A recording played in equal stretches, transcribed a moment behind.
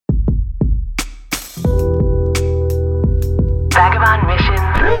Vagabond Mission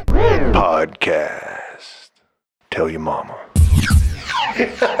Podcast. Tell your mama.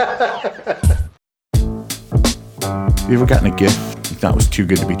 You ever gotten a gift you thought was too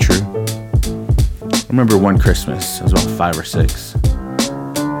good to be true? I remember one Christmas, I was about 5 or 6,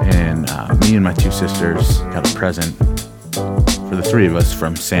 and me and my 2 sisters got a present for the 3 of us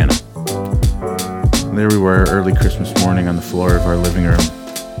from Santa. And there we were, early Christmas morning on the floor of our living room,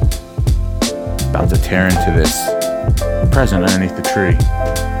 about to tear into this present underneath the tree.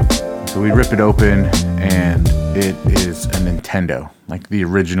 So we rip it open, and it is a Nintendo, like the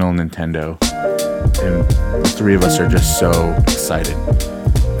original Nintendo. And the 3 of us are just so excited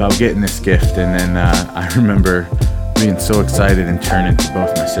about getting this gift. And then I remember being so excited and turning to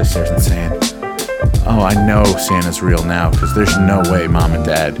both my sisters and saying, "Oh, I know Santa's real now, because there's no way Mom and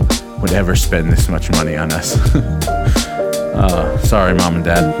Dad would ever spend this much money on us." Sorry, Mom and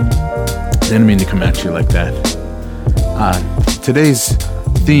Dad. Didn't mean to come at you like that. Today's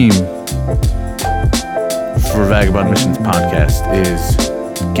theme for Vagabond Missions podcast is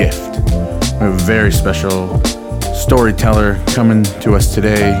gift. We have a very special storyteller coming to us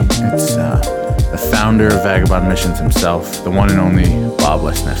today. It's the founder of Vagabond Missions himself, the one and only Bob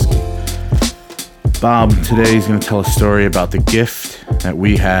Lesniewski. Bob today is going to tell a story about the gift that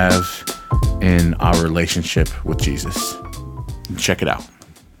we have in our relationship with Jesus. Check it out.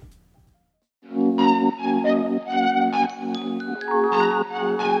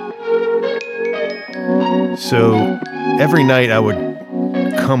 So every night I would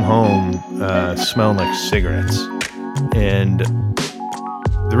come home smelling like cigarettes. And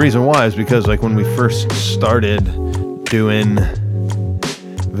the reason why is because, like, when we first started doing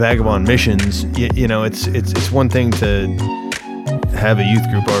Vagabond Missions, you know, it's one thing to have a youth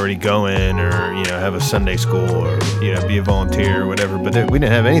group already going, or, you know, have a Sunday school, or, you know, be a volunteer or whatever, but we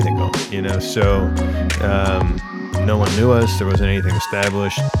didn't have anything going, you know, so no one knew us. There wasn't anything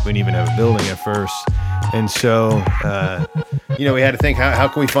established. We didn't even have a building at first. And so, you know, we had to think, how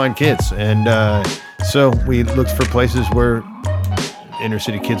can we find kids? And so we looked for places where inner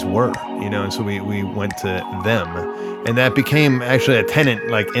city kids were, you know, and so we went to them. And that became actually a tenet,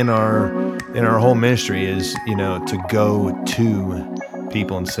 like, in our whole ministry, is, you know, to go to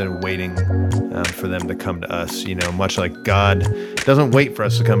people instead of waiting for them to come to us. You know, much like God doesn't wait for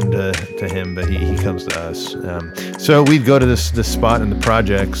us to come to him, but he comes to us. So we'd go to this spot in the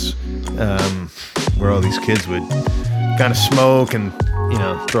projects where all these kids would kind of smoke and, you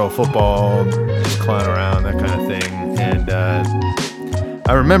know, throw a football, just clown around, that kind of thing. And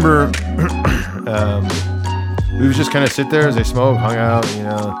I remember we would just kind of sit there as they smoked, hung out, you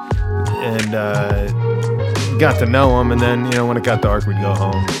know, and got to know them. And then, you know, when it got dark, we'd go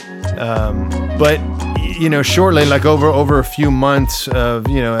home. But, you know, shortly, like over a few months of,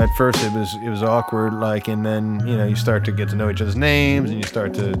 you know, at first it was awkward, like, and then, you know, you start to get to know each other's names, and you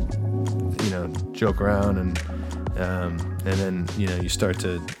start to, you know, joke around, and then, you know, you start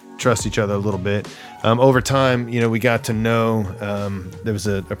to trust each other a little bit. Over time, you know, we got to know, there was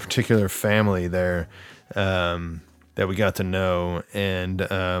a particular family there that we got to know, and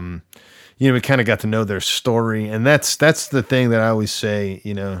you know, we kind of got to know their story. And that's the thing that I always say,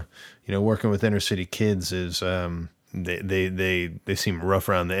 you know, working with inner city kids is they seem rough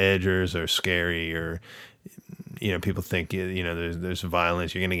around the edges, or scary, or, you know, people think, you know, there's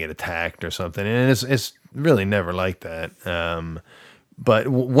violence, you're gonna get attacked or something, and it's really never like that. But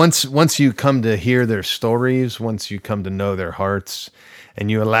once you come to hear their stories, once you come to know their hearts,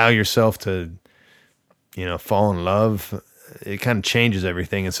 and you allow yourself to, you know, fall in love, it kind of changes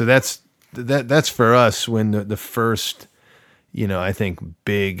everything. And so that's for us when the first, you know, I think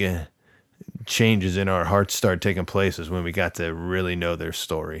big changes in our hearts started taking place, is when we got to really know their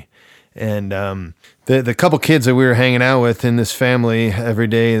story. And the couple kids that we were hanging out with in this family every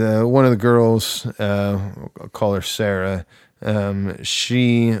day, one of the girls, I'll call her Sarah,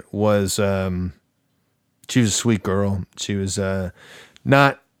 she was a sweet girl. She was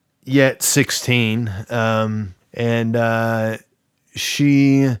not yet 16, and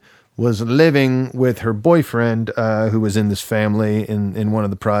she was living with her boyfriend, who was in this family in one of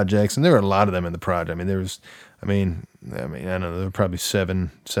the projects, and there were a lot of them in the project. I mean, I don't know, there were probably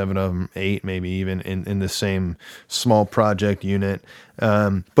seven of them, 8 maybe even, in the same small project unit.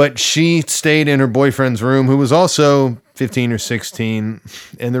 But she stayed in her boyfriend's room, who was also 15 or 16.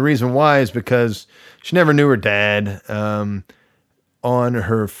 And the reason why is because she never knew her dad. On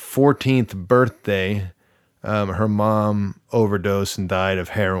her 14th birthday, her mom overdosed and died of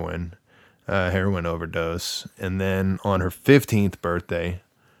heroin overdose. And then on her 15th birthday,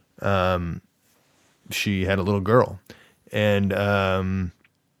 she had a little girl. And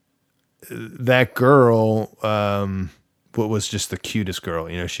that girl what was just the cutest girl.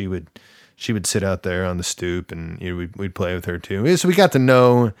 She would sit out there on the stoop, and we'd play with her too. So we got to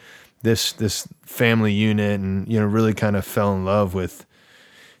know this family unit, and really kind of fell in love with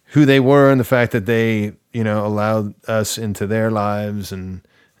who they were and the fact that they allowed us into their lives, and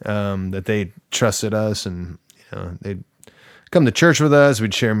that they trusted us, and they'd come to church with us.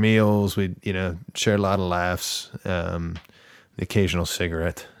 We'd share meals. We'd share a lot of laughs, the occasional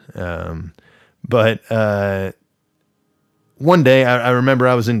cigarette. But one day I remember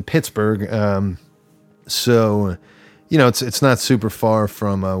I was in Pittsburgh. So, it's not super far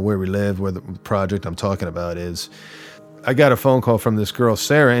from where we live, where the project I'm talking about is. I got a phone call from this girl,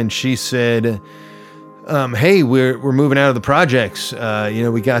 Sarah, and she said, hey, we're moving out of the projects.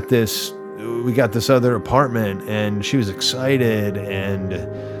 We got this other apartment, and she was excited. And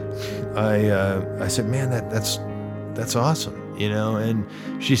I said, man, that's awesome. And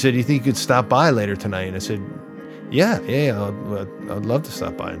she said, you think you could stop by later tonight? And I said, yeah, I'd love to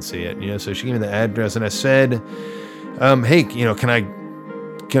stop by and see it. So she gave me the address, and I said, hey, can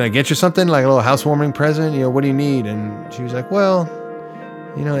I get you something, like a little housewarming present? What do you need? And she was like, well,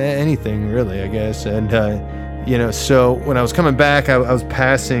 anything really, I guess. And, so when I was coming back, I was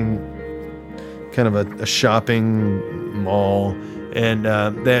passing kind of a shopping mall, and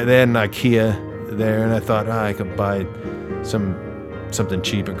they had an IKEA there, and I thought, I could buy something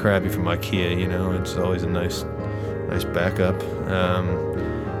cheap and crappy from IKEA. It's always a nice backup.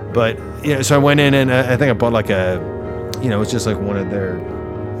 But so I went in, and I think I bought like it was just like one of their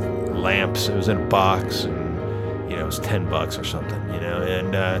lamps. It was in a box, and it was $10 or something.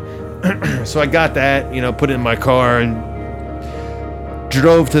 And so I got that, put it in my car, and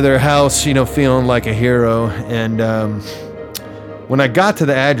drove to their house, feeling like a hero. And when I got to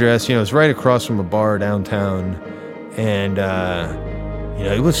the address, it was right across from a bar downtown, and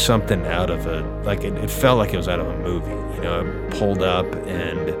it was something out of it felt like it was out of a movie. I pulled up,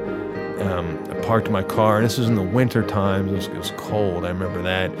 and I parked my car, and this was in the winter time. It was cold. I remember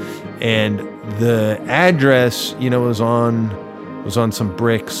that. And the address, was on some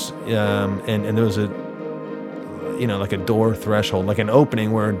bricks, and there was like a door threshold, like an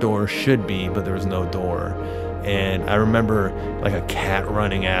opening where a door should be, but there was no door. And I remember like a cat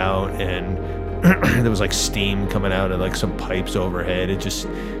running out, and there was like steam coming out of like some pipes overhead. It just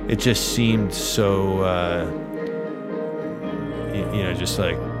seemed so, just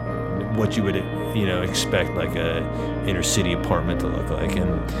like what you would, expect like a inner city apartment to look like.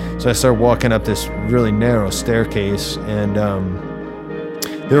 And so I started walking up this really narrow staircase, and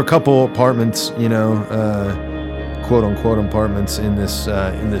there were a couple apartments, quote unquote apartments in this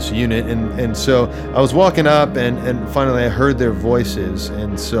unit. And so I was walking up, and finally I heard their voices.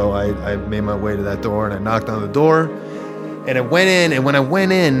 And so I made my way to that door, and I knocked on the door, and I went in. And when I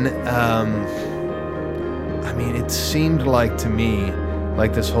went in, it seemed like to me,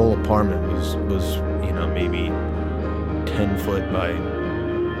 like this whole apartment was maybe 10 foot by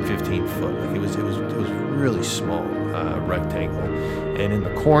 15 foot. Like it was really small, rectangle. And in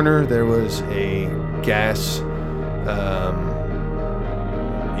the corner there was a gas,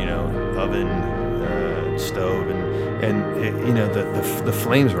 oven, stove, and the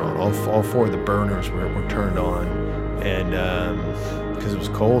flames were on. All four of the burners were turned on, and because it was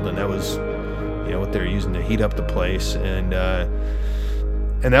cold, and that was what they were using to heat up the place, and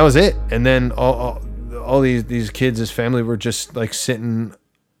that was it. And then all these kids, this family, were just like sitting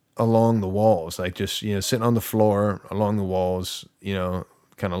along the walls, like just sitting on the floor along the walls,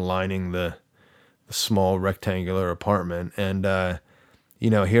 kind of lining the small rectangular apartment. And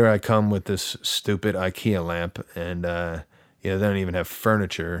here I come with this stupid IKEA lamp, and they don't even have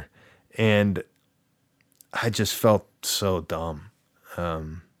furniture, and I just felt so dumb. I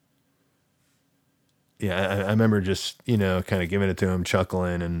remember just, kind of giving it to him,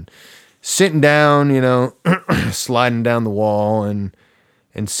 chuckling, and sitting down, sliding down the wall, and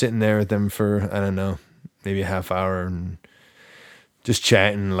sitting there with them for, I don't know, maybe a half hour, and just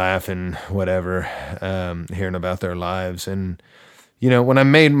chatting, laughing, whatever, hearing about their lives. And, when I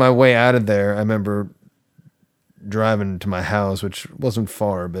made my way out of there, I remember driving to my house, which wasn't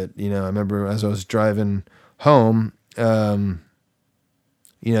far, but, I remember as I was driving home,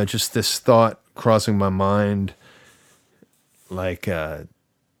 just this thought crossing my mind, like, man,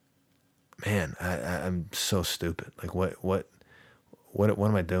 I'm so stupid. Like, what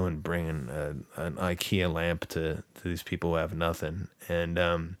am I doing bringing an IKEA lamp to these people who have nothing? And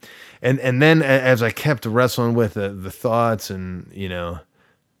then as I kept wrestling with the thoughts, and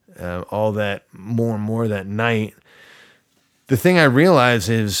all that more and more that night, the thing I realized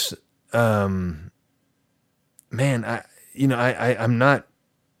is, man, I'm not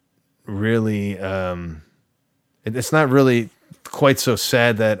really it's not really quite so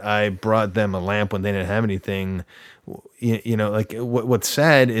sad that I brought them a lamp when they didn't have anything. You know, like what's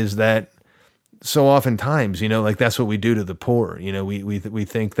sad is that so oftentimes, you know, like that's what we do to the poor. You know, we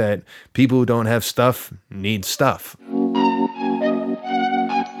think that people who don't have stuff need stuff.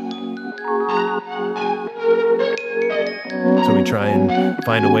 So we try and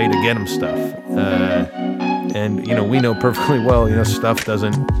find a way to get them stuff. And, you know, we know perfectly well, you know, stuff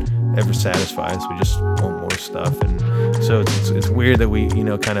doesn't ever satisfy us. We just want more stuff. And so it's weird that we, you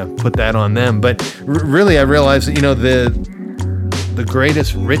know, kind of put that on them. But really, I realized that, you know, the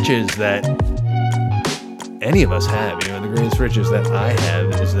greatest riches that any of us have, you know, the greatest riches that I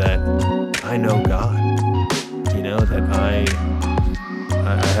have is that I know God. You know, that I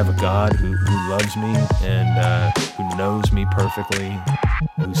have a God who loves me and who knows me perfectly,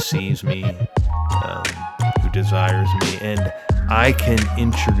 who sees me, who desires me, and I can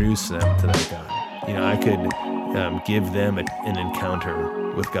introduce them to that God. You know, I could give them an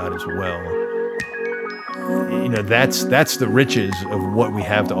encounter with God as well. You know, that's the riches of what we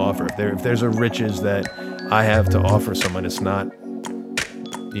have to offer. If there's a riches that I have to offer someone, it's not,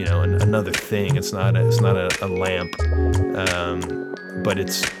 you know, another thing. It's not a lamp, but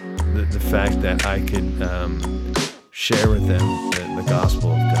it's the fact that I could share with them the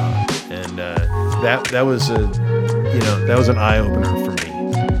gospel of God, and that was an eye opener for me.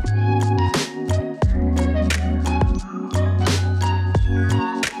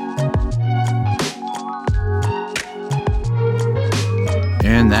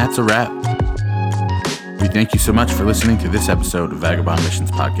 And that's a wrap. We thank you so much for listening to this episode of Vagabond Missions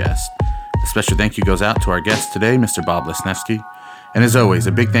Podcast. A special thank you goes out to our guest today, Mr. Bob Lesniewski. And as always,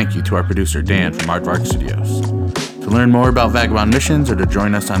 a big thank you to our producer, Dan from Aardvark Studios. To learn more about Vagabond Missions or to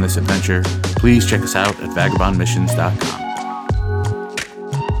join us on this adventure, please check us out at vagabondmissions.com.